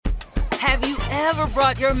Have you ever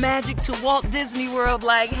brought your magic to Walt Disney World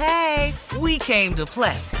like, hey, we came to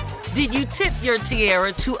play? Did you tip your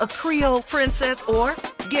tiara to a Creole princess or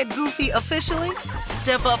get goofy officially?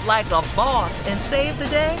 Step up like a boss and save the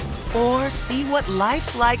day? Or see what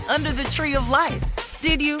life's like under the tree of life?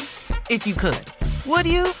 Did you? If you could. Would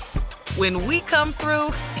you? When we come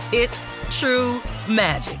through, it's true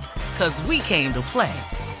magic. 'Cause we came to play.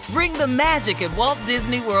 Bring the magic at Walt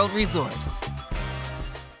Disney World Resort.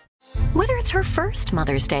 Whether it's her first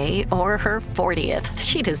Mother's Day or her 40th,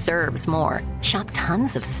 she deserves more. Shop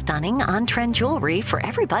tons of stunning on-trend jewelry for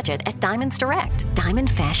every budget at Diamonds Direct. Diamond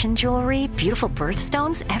fashion jewelry, beautiful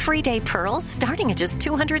birthstones, everyday pearls starting at just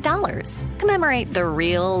 $200. Commemorate the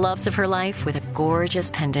real loves of her life with a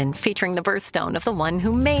gorgeous pendant featuring the birthstone of the one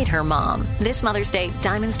who made her mom. This Mother's Day,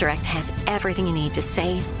 Diamonds Direct has everything you need to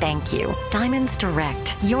say thank you. Diamonds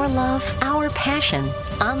Direct. Your love, our passion.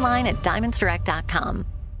 Online at diamondsdirect.com.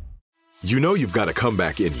 You know you've got a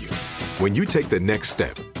comeback in you. When you take the next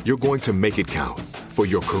step, you're going to make it count. For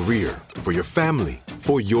your career, for your family,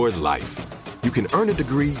 for your life. You can earn a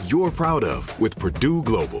degree you're proud of with Purdue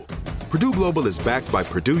Global. Purdue Global is backed by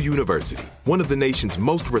Purdue University, one of the nation's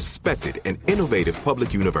most respected and innovative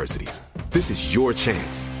public universities. This is your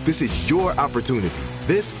chance. This is your opportunity.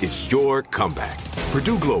 This is your comeback.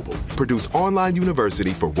 Purdue Global, Purdue's online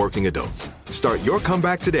university for working adults. Start your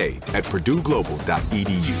comeback today at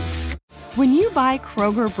purdueglobal.edu. When you buy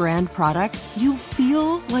Kroger brand products, you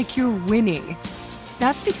feel like you're winning.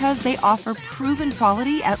 That's because they offer proven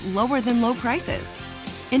quality at lower than low prices.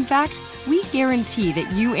 In fact, we guarantee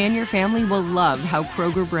that you and your family will love how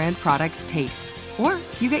Kroger brand products taste, or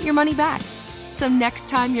you get your money back. So next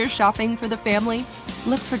time you're shopping for the family,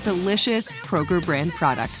 look for delicious Kroger brand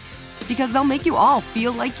products, because they'll make you all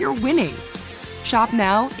feel like you're winning. Shop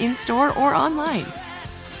now, in-store, or online.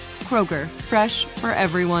 Kroger, fresh for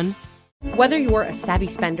everyone. Whether you're a savvy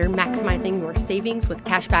spender maximizing your savings with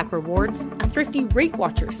cashback rewards, a thrifty rate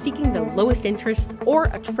watcher seeking the lowest interest, or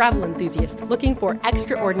a travel enthusiast looking for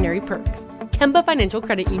extraordinary perks, Kemba Financial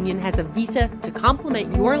Credit Union has a visa to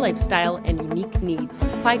complement your lifestyle and unique needs.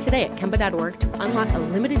 Apply today at Kemba.org to unlock a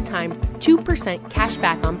limited time 2% cash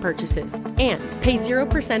back on purchases and pay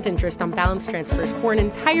 0% interest on balance transfers for an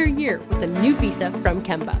entire year with a new visa from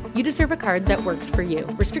Kemba. You deserve a card that works for you.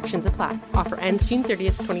 Restrictions apply. Offer ends June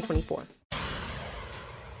 30th, 2024.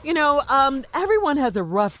 You know, everyone has a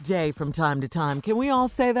rough day from time to time. Can we all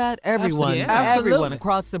say that? Everyone. Absolutely. Everyone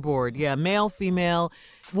across the board. Yeah, male, female,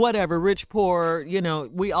 whatever, rich, poor,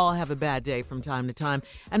 we all have a bad day from time to time.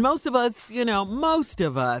 And most of us,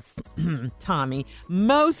 Tommy,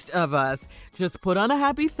 most of us just put on a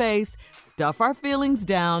happy face, stuff our feelings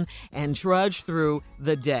down, and trudge through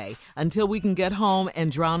the day until we can get home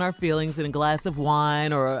and drown our feelings in a glass of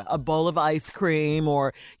wine or a bowl of ice cream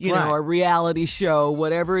or, a reality show,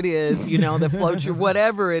 whatever it is, that floats your,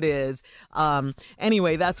 whatever it is.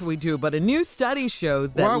 Anyway, that's what we do. But a new study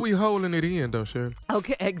shows that... Why are we holding it in, though, Shirley?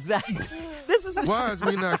 Okay, exactly. Why is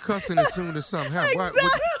we not cussing as soon as something happens? Exactly.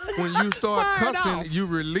 When you start cussing, you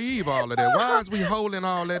relieve all of that. Why is we holding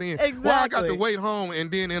all that in? Exactly. Why I got to wait home and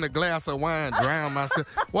then in a glass of wine drown myself?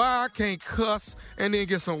 Why I can't cuss and then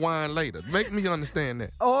get some wine later? Make me understand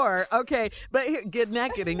that. But here, get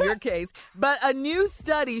naked in your case. But a new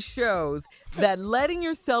study shows that letting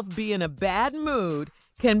yourself be in a bad mood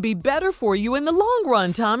can be better for you in the long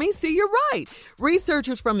run, Tommy. See, you're right.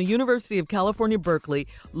 Researchers from the University of California, Berkeley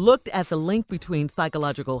looked at the link between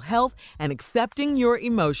psychological health and accepting your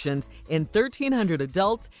emotions in 1,300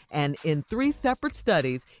 adults, and in 3 separate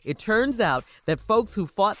studies, it turns out that folks who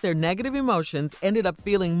fought their negative emotions ended up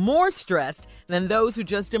feeling more stressed than those who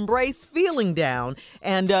just embraced feeling down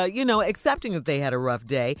and, accepting that they had a rough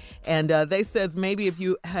day. And they says maybe if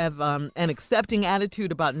you have an accepting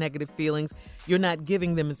attitude about negative feelings, you're not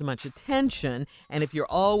giving them as much attention. And if you're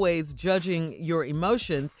always judging your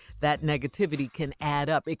emotions, that negativity can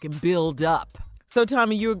add up. It can build up. So,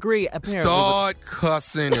 Tommy, you agree, apparently. Start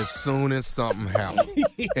cussing as soon as something happens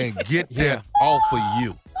and get that off of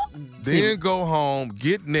you. Then go home,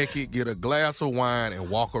 get naked, get a glass of wine,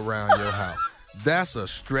 and walk around your house. That's a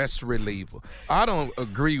stress reliever. I don't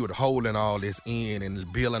agree with holding all this in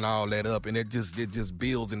and building all that up, and it just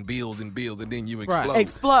builds and builds and builds, and then you explode. Right.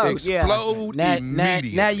 Explode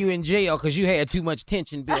immediately. Now you in jail because you had too much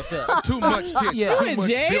tension built up. Too much tension. Yeah. Too much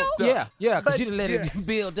built up. Yeah, because you didn't let it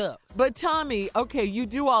build up. But Tommy, okay, you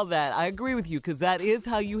do all that. I agree with you because that is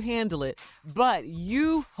how you handle it. But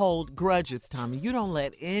you hold grudges, Tommy. You don't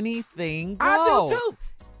let anything go. I do too.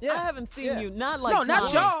 I haven't seen you. Not like No, not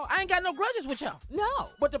Tommy. y'all. I ain't got no grudges with y'all. No.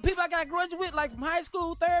 But the people I got grudges with, like from high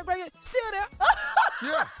school, third grade, still there.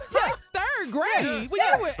 Yeah. Yeah. Third grade. Yeah. When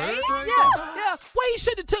you were Third 8? grade, Yeah. Well, he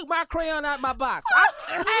should have took my crayon out of my box.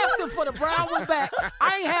 I asked him for the brown one back.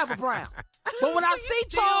 I ain't have a brown. But when I see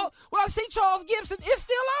Charles Gibson, it's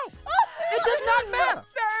still on. It does not matter.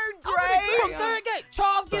 Third From grade. third grade,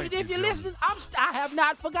 Charles Gibson. Thank If you, you're Joe. listening, I have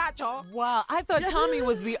not forgot y'all. Wow, I thought Tommy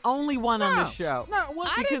was the only one on the show. No, well,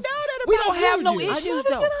 I didn't know that we about don't have you, no Juice. issues Did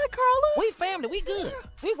though. I, Carla? We family. We good.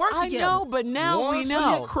 We work I together. know, but now Once we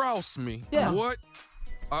know. you cross me, Yeah. what?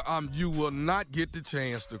 You will not get the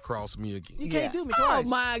chance to cross me again. You can't do me Oh twice.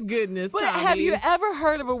 my goodness, But Tommy. have you ever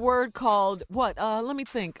heard of a word called what? Let me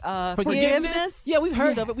think. Forgiveness? Yeah, we've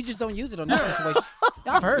heard of it. We just don't use it on this situation.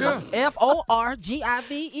 I've heard of it.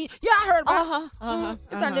 Forgive. Yeah, I heard about it.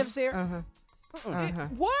 It's not necessary.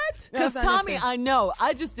 What? Because That's not Tommy, necessary. I know.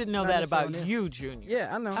 I just didn't know Not that about necessary. you, Junior.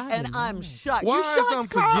 Yeah, I know. And I'm shocked. Why you is shocked, I'm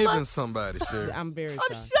Carla? forgiving somebody, Sherry? I'm very I'm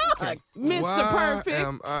shocked. shocked. Mr. Why Perfect.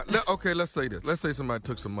 am I? Okay, let's say this. Let's say somebody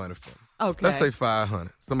took some money from me. Okay. Let's say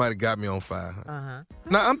 500. Somebody got me on 500. Uh-huh.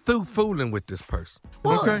 Now I'm through fooling with this person.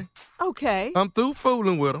 Well, okay, Okay. I'm through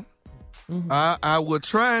fooling with them. I will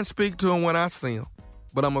try and speak to him when I see him,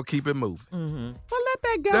 but I'm gonna keep it moving. Well, let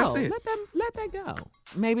that go. That's it. Let that go.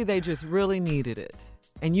 Maybe they just really needed it.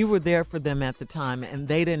 And you were there for them at the time, and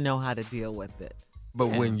they didn't know how to deal with it. But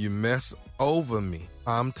when you mess over me,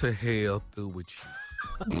 I'm to hell through with you.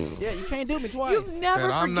 Yeah, you can't do me twice. You've never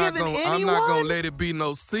And I'm not forgiven gonna anyone? I'm not gonna let it be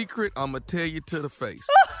no secret. I'm gonna tell you to the face.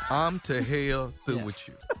 I'm to hell through with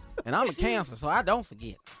you. And I'm a Cancer, so I don't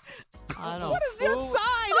forget. I don't. What does your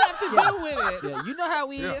sign have to do with it? Yeah, you know how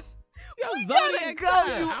he is. Your Gotta zodiac go,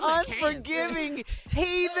 sign. you I'm a Cancer. unforgiving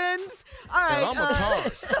heathens. All right. And I'm a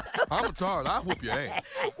Taurus. I'm a Taurus. I'll whoop your ass.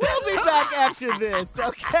 We'll be back after this,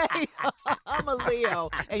 okay? I'm a Leo,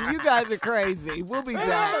 and you guys are crazy. We'll be I'm a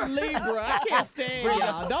back. Libra. I can't stand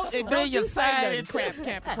y'all. Don't your you say sign nothing, into crap it.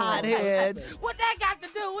 Capricorn. Hotheads. What that got to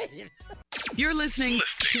do with it? You're listening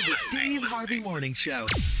to the Steve Harvey Morning Show.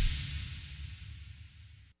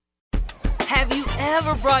 Have you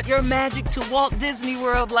ever brought your magic to Walt Disney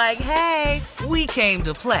World like, hey, we came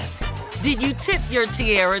to play? Did you tip your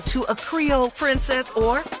tiara to a Creole princess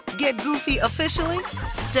or get goofy officially?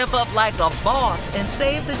 Step up like a boss and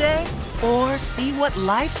save the day? Or see what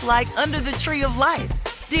life's like under the tree of life?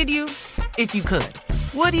 Did you? If you could.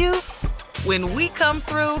 Would you? When we come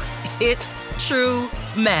through, it's true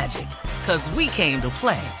magic. 'Cause we came to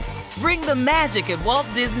play. Bring the magic at Walt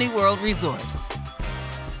Disney World Resort.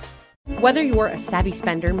 Whether you're a savvy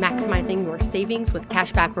spender maximizing your savings with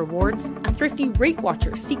cashback rewards, a thrifty rate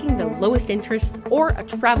watcher seeking the lowest interest, or a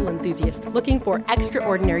travel enthusiast looking for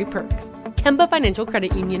extraordinary perks, Kemba Financial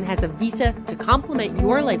Credit Union has a visa to complement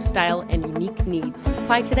your lifestyle and unique needs.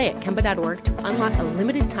 Apply today at Kemba.org to unlock a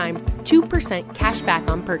limited time 2% cash back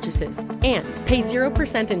on purchases and pay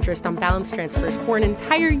 0% interest on balance transfers for an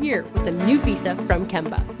entire year with a new visa from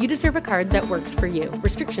Kemba. You deserve a card that works for you.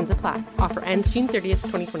 Restrictions apply. Offer ends June 30th,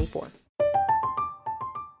 2024.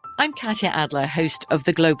 I'm Katya Adler, host of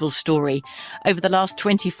The Global Story. Over the last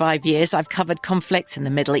 25 years, I've covered conflicts in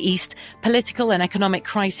the Middle East, political and economic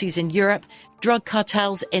crises in Europe, drug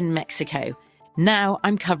cartels in Mexico. Now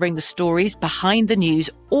I'm covering the stories behind the news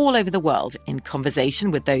all over the world in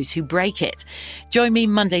conversation with those who break it. Join me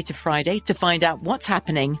Monday to Friday to find out what's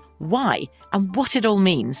happening, why, and what it all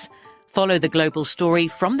means. Follow The Global Story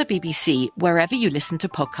from the BBC wherever you listen to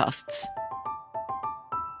podcasts.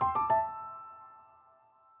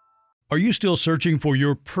 Are you still searching for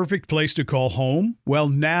your perfect place to call home? Well,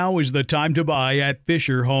 now is the time to buy at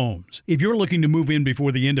Fisher Homes. If you're looking to move in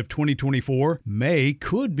before the end of 2024, May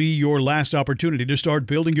could be your last opportunity to start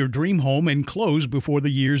building your dream home and close before the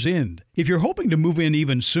year's end. If you're hoping to move in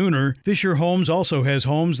even sooner, Fisher Homes also has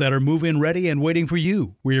homes that are move-in ready and waiting for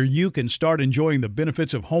you, where you can start enjoying the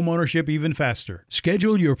benefits of homeownership even faster.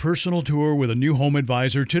 Schedule your personal tour with a new home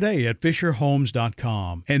advisor today at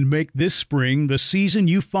FisherHomes.com and make this spring the season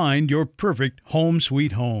you find your perfect home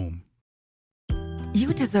sweet home.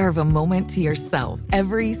 You deserve a moment to yourself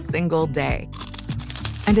every single day.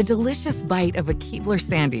 And a delicious bite of a Keebler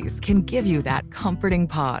Sandies can give you that comforting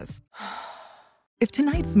pause. If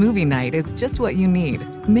tonight's movie night is just what you need,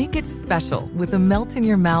 make it special with the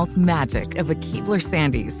melt-in-your-mouth magic of a Keebler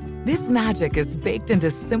Sandies. This magic is baked into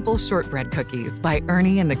simple shortbread cookies by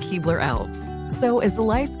Ernie and the Keebler Elves. So as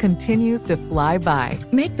life continues to fly by,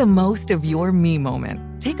 make the most of your me moment.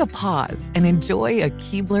 Take a pause and enjoy a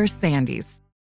Keebler Sandies.